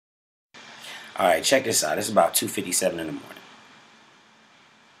Alright, check this out. It's about 2:57 in the morning.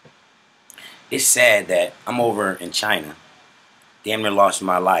 It's sad that I'm over in China, damn near lost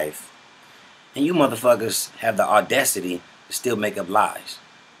my life, and you motherfuckers have the audacity to still make up lies.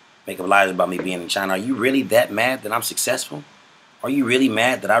 Make up lies about me being in China. Are you really that mad that I'm successful? Are you really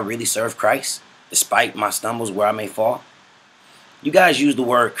mad that I really serve Christ, despite my stumbles where I may fall? You guys use the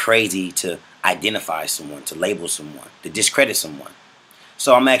word crazy to identify someone, to label someone, to discredit someone.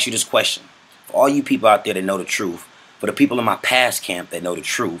 So I'm going to ask you this question. For all you people out there that know the truth, for the people in my past camp that know the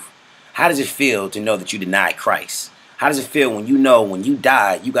truth, how does it feel to know that you denied Christ? How does it feel when you know when you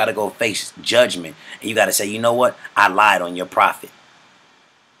die, you got to go face judgment and you got to say, you know what? I lied on your prophet.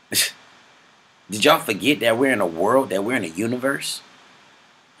 Did y'all forget that we're in a world, that we're in a universe?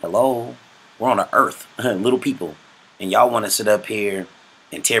 Hello? We're on an earth, little people. And y'all want to sit up here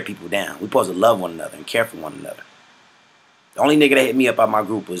and tear people down. We're supposed to love one another and care for one another. The only nigga that hit me up out my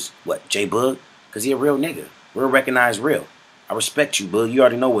group was, what, J-Boog? Because he a real nigga. Real recognized real. I respect you, Boog. You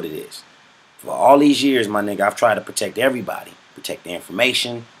already know what it is. For all these years, my nigga, I've tried to protect everybody. Protect the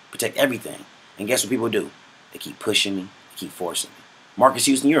information. Protect everything. And guess what people do? They keep pushing me. They keep forcing me. Marcus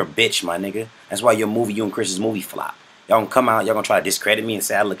Houston, you're a bitch, my nigga. That's why your movie, you and Chris's movie flop. Y'all gonna come out, y'all gonna try to discredit me and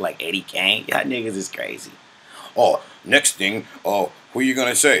say I look like Eddie Kane. Y'all niggas is crazy. Oh, next thing, who you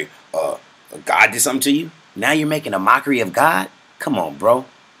gonna say? God did something to you? Now you're making a mockery of God? Come on, bro.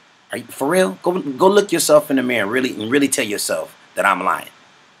 Are you for real? Go look yourself in the mirror and really tell yourself that I'm lying.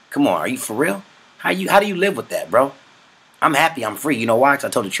 Come on, are you for real? How do you live with that, bro? I'm happy, I'm free. You know why? 'Cause I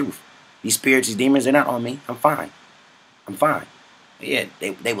told the truth. These spirits, these demons, they're not on me. I'm fine. I'm fine. Yeah,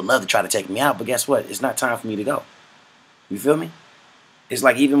 they would love to try to take me out, but guess what? It's not time for me to go. You feel me? It's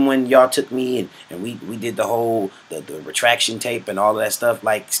like even when y'all took me and we did the whole the retraction tape and all of that stuff,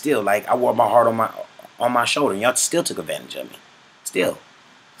 like still, like I wore my heart on my shoulder and y'all still took advantage of me. Still.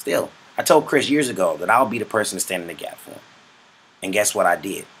 I told Chris years ago that I'll be the person to stand in the gap for him. And guess what I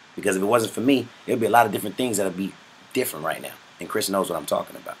did? Because if it wasn't for me, there'd be a lot of different things that'll be different right now. And Chris knows what I'm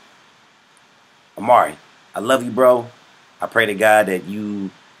talking about. Amari, I love you, bro. I pray to God that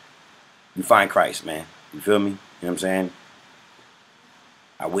you find Christ, man. You feel me? You know what I'm saying?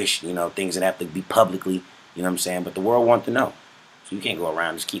 I wish, you know, things would have to be publicly, you know what I'm saying? But the world wants to know. So you can't go around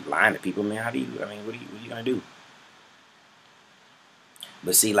and just keep lying to people, man. What are you going to do?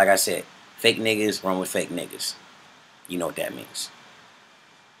 But see, like I said, fake niggas run with fake niggas. You know what that means.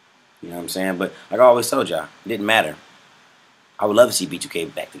 You know what I'm saying? But like I always told y'all, it didn't matter. I would love to see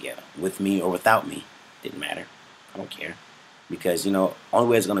B2K back together. With me or without me. Didn't matter. I don't care. Because, you know, only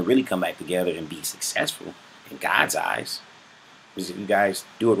way it's going to really come back together and be successful in God's eyes is if you guys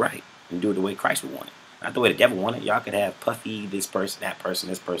do it right and do it the way Christ would want it. Not the way the devil wanted. Y'all could have Puffy, this person, that person,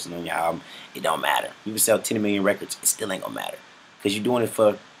 this person on your album. It don't matter. You can sell 10 million records. It still ain't going to matter. Because you're doing it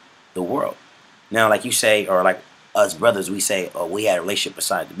for the world. Now, like you say, or like us brothers, we say, oh, we had a relationship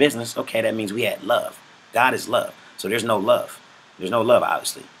beside the business. Okay, that means we had love. God is love. So there's no love. There's no love,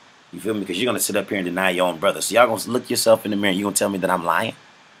 obviously. You feel me? Because you're going to sit up here and deny your own brother. So y'all going to look yourself in the mirror and you're going to tell me that I'm lying?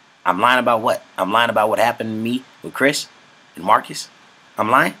 I'm lying about what? I'm lying about what happened to me with Chris and Marcus?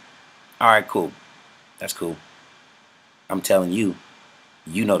 I'm lying? All right, cool. That's cool. I'm telling you,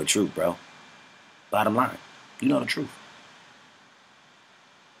 you know the truth, bro. Bottom line, you know the truth.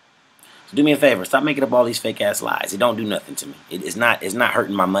 So do me a favor. Stop making up all these fake-ass lies. It don't do nothing to me. It's not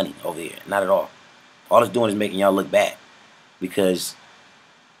hurting my money over here. Not at all. All it's doing is making y'all look bad. Because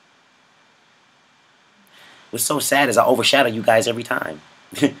what's so sad is I overshadow you guys every time.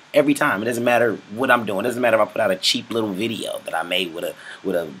 Every time. It doesn't matter what I'm doing. It doesn't matter if I put out a cheap little video that I made with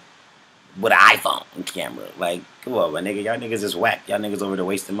an iPhone camera. Like, come on, my nigga. Y'all niggas is whack. Y'all niggas over there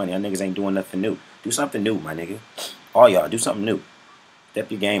wasting money. Y'all niggas ain't doing nothing new. Do something new, my nigga. All y'all, do something new. Step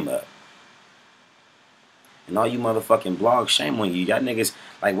your game up. And all you motherfucking blogs, shame on you. Y'all niggas,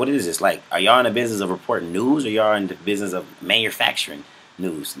 like, what is this? Like, are y'all in the business of reporting news or y'all in the business of manufacturing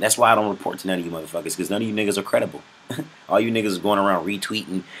news? And that's why I don't report to none of you motherfuckers, because none of you niggas are credible. All you niggas is going around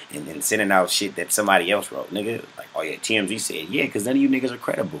retweeting and sending out shit that somebody else wrote. Nigga, like, oh yeah, TMZ said, yeah, because none of you niggas are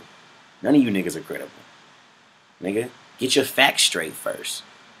credible. None of you niggas are credible. Nigga, get your facts straight first.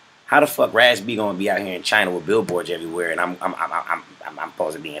 How the fuck Raz B gonna be out here in China with billboards everywhere and I'm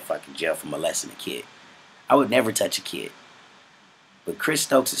supposed to be in fucking jail for molesting a kid? I would never touch a kid. But Chris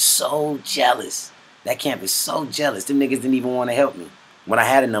Stokes is so jealous. That camp is so jealous. Them niggas didn't even want to help me when I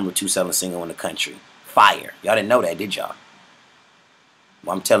had a #2 selling single in the country. Fire. Y'all didn't know that, did y'all?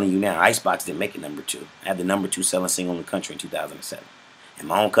 Well, I'm telling you now, Icebox didn't make it #2. I had the #2 selling single in the country in 2007. And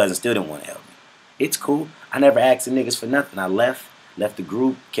my own cousin still didn't want to help me. It's cool. I never asked the niggas for nothing. I left the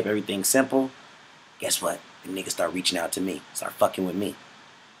group, kept everything simple. Guess what? The niggas start reaching out to me, start fucking with me.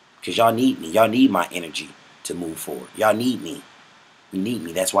 Because y'all need me. Y'all need my energy to move forward. Y'all need me. You need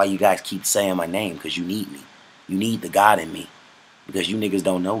me. That's why you guys keep saying my name, because you need me. You need the God in me, because you niggas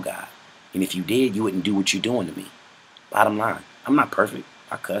don't know God. And if you did, you wouldn't do what you're doing to me. Bottom line, I'm not perfect.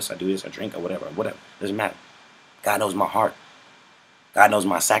 I cuss, I do this, I drink, or whatever. Doesn't matter. God knows my heart. God knows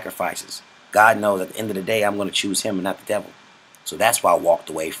my sacrifices. God knows at the end of the day, I'm going to choose him and not the devil. So that's why I walked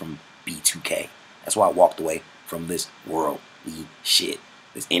away from B2K. That's why I walked away from this worldly shit,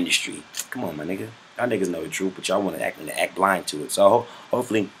 this industry. Come on, my nigga. Y'all niggas know the truth, but y'all want to act blind to it. So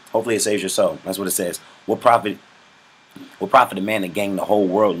hopefully it saves your soul. That's what it says. What profit a man to gain the whole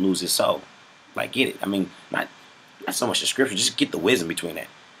world and lose his soul? Like, get it. I mean, not so much the scripture. Just get the wisdom between that.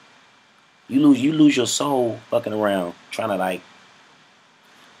 You lose your soul fucking around trying to, like,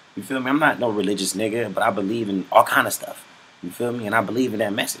 you feel me? I'm not no religious nigga, but I believe in all kind of stuff. You feel me? And I believe in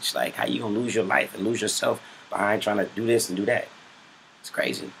that message. Like, how you gonna lose your life and lose yourself behind trying to do this and do that? It's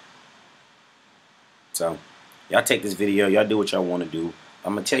crazy. So, y'all take this video. Y'all do what y'all want to do.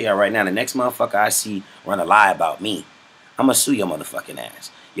 I'm going to tell y'all right now, the next motherfucker I see run a lie about me, I'm going to sue your motherfucking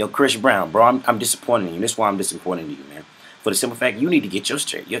ass. Yo, Chris Brown, bro, I'm disappointed in you. This is why I'm disappointed in you, man. For the simple fact, you need to get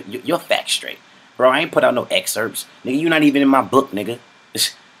your facts straight. Bro, I ain't put out no excerpts. Nigga, you not even in my book, nigga.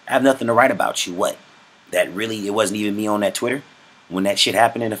 I have nothing to write about you. What? That really, it wasn't even me on that Twitter when that shit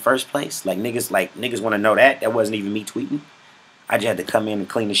happened in the first place? Like, niggas want to know that. That wasn't even me tweeting. I just had to come in and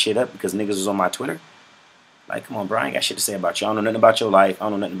clean the shit up because niggas was on my Twitter. Like, come on, bro, I ain't got shit to say about you. I don't know nothing about your life. I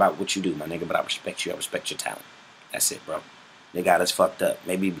don't know nothing about what you do, my nigga, but I respect you. I respect your talent. That's it, bro. They got us fucked up.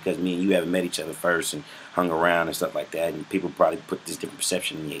 Maybe because me and you haven't met each other first and hung around and stuff like that, and people probably put this different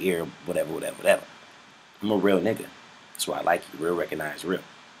perception in your ear, whatever. I'm a real nigga. That's why I like you. Real, recognize real.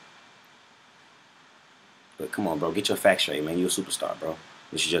 But come on, bro, get your facts straight, man. You're a superstar, bro.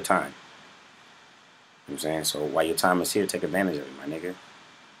 This is your time. You know what I'm saying? So while your time is here, take advantage of it, my nigga.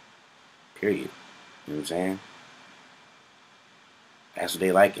 Period. You know what I'm saying? That's what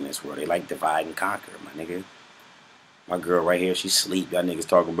they like in this world. They like divide and conquer, my nigga. My girl right here, she sleep. Y'all niggas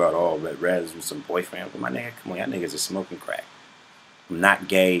talking about, oh, Raz with some boyfriend. But my nigga, come on, y'all niggas are smoking crack. I'm not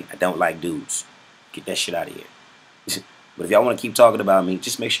gay. I don't like dudes. Get that shit out of here. But if y'all want to keep talking about me,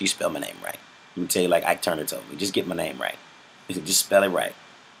 just make sure you spell my name right. Let me tell you, like Ike Turner told me, just get my name right. Just spell it right.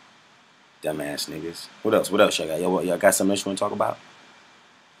 Dumbass niggas. What else? What else y'all got? Y'all got something else you want to talk about?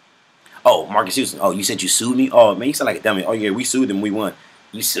 Oh, Marcus Houston. Oh, you said you sued me? Oh, man, you sound like a dummy. Oh, yeah, we sued them. We won.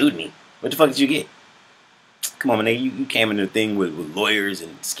 You sued me. What the fuck did you get? Come on, man. You came into the thing with lawyers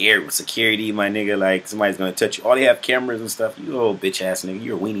and scared with security, my nigga. Like, somebody's going to touch you. Oh, they have cameras and stuff. You old bitch-ass nigga.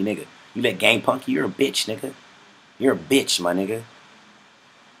 You're a weenie nigga. You let gang punk you? You're a bitch, nigga. You're a bitch, my nigga.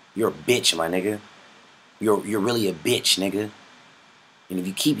 You're a bitch, my nigga. You're really a bitch, nigga. And if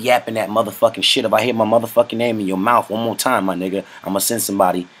you keep yapping that motherfucking shit, if I hear my motherfucking name in your mouth one more time, my nigga, I'm gonna send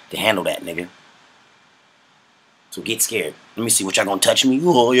somebody to handle that, nigga. So get scared. Let me see, what y'all gonna touch me?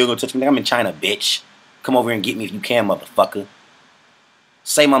 Oh, you're gonna touch me? I'm in China, bitch. Come over here and get me if you can, motherfucker.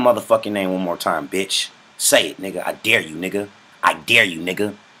 Say my motherfucking name one more time, bitch. Say it, nigga. I dare you, nigga. I dare you,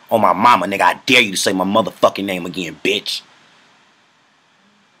 nigga. On my mama, nigga, I dare you to say my motherfucking name again, bitch.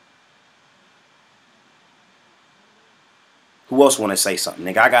 Who else want to say something,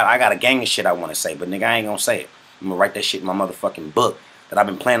 nigga? I got a gang of shit I want to say, but nigga, I ain't gonna say it. I'm gonna write that shit in my motherfucking book that I've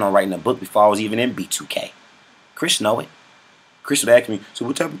been planning on writing a book before I was even in B2K. Chris know it. Chris would ask me, so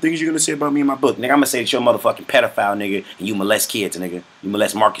what type of things you gonna say about me in my book? Nigga, I'm gonna say that you're a motherfucking pedophile, nigga, and you molest kids, nigga. You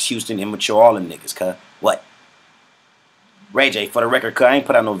molest Marcus Houston, immature, all them niggas, cuz. What? Ray J, for the record, cuz, I ain't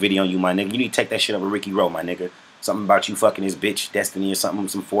put out no video on you, my nigga. You need to take that shit up with Ricky Rowe, my nigga. Something about you fucking his bitch, Destiny, or something,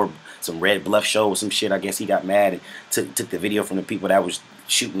 some Red Bluff show or some shit. I guess he got mad and took the video from the people that was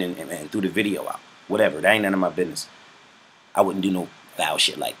shooting and threw the video out. Whatever, that ain't none of my business. I wouldn't do no foul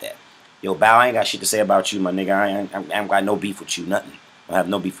shit like that. Yo, Bow, I ain't got shit to say about you, my nigga. I ain't got no beef with you, nothing. I have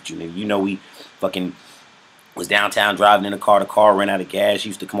no beef with you, nigga. You know we fucking was downtown driving in a car. The car ran out of gas.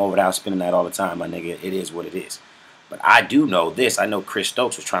 Used to come over the house spending that all the time, my nigga. It is what it is. But I do know this. I know Chris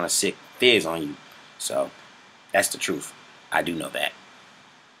Stokes was trying to sick fizz on you. So that's the truth. I do know that.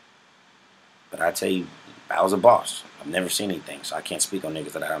 But I tell you, I was a boss. I've never seen anything, so I can't speak on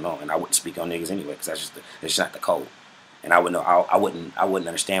niggas that I don't know, and I wouldn't speak on niggas anyway, because that's just not the code. And I would know, I wouldn't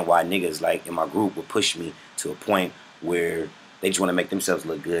understand why niggas like in my group would push me to a point where they just want to make themselves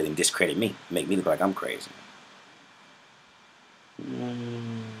look good and discredit me, make me look like I'm crazy. You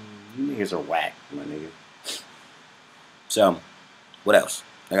niggas are whack, my nigga. So, what else?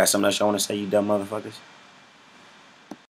 I got something else I want to say, you dumb motherfuckers.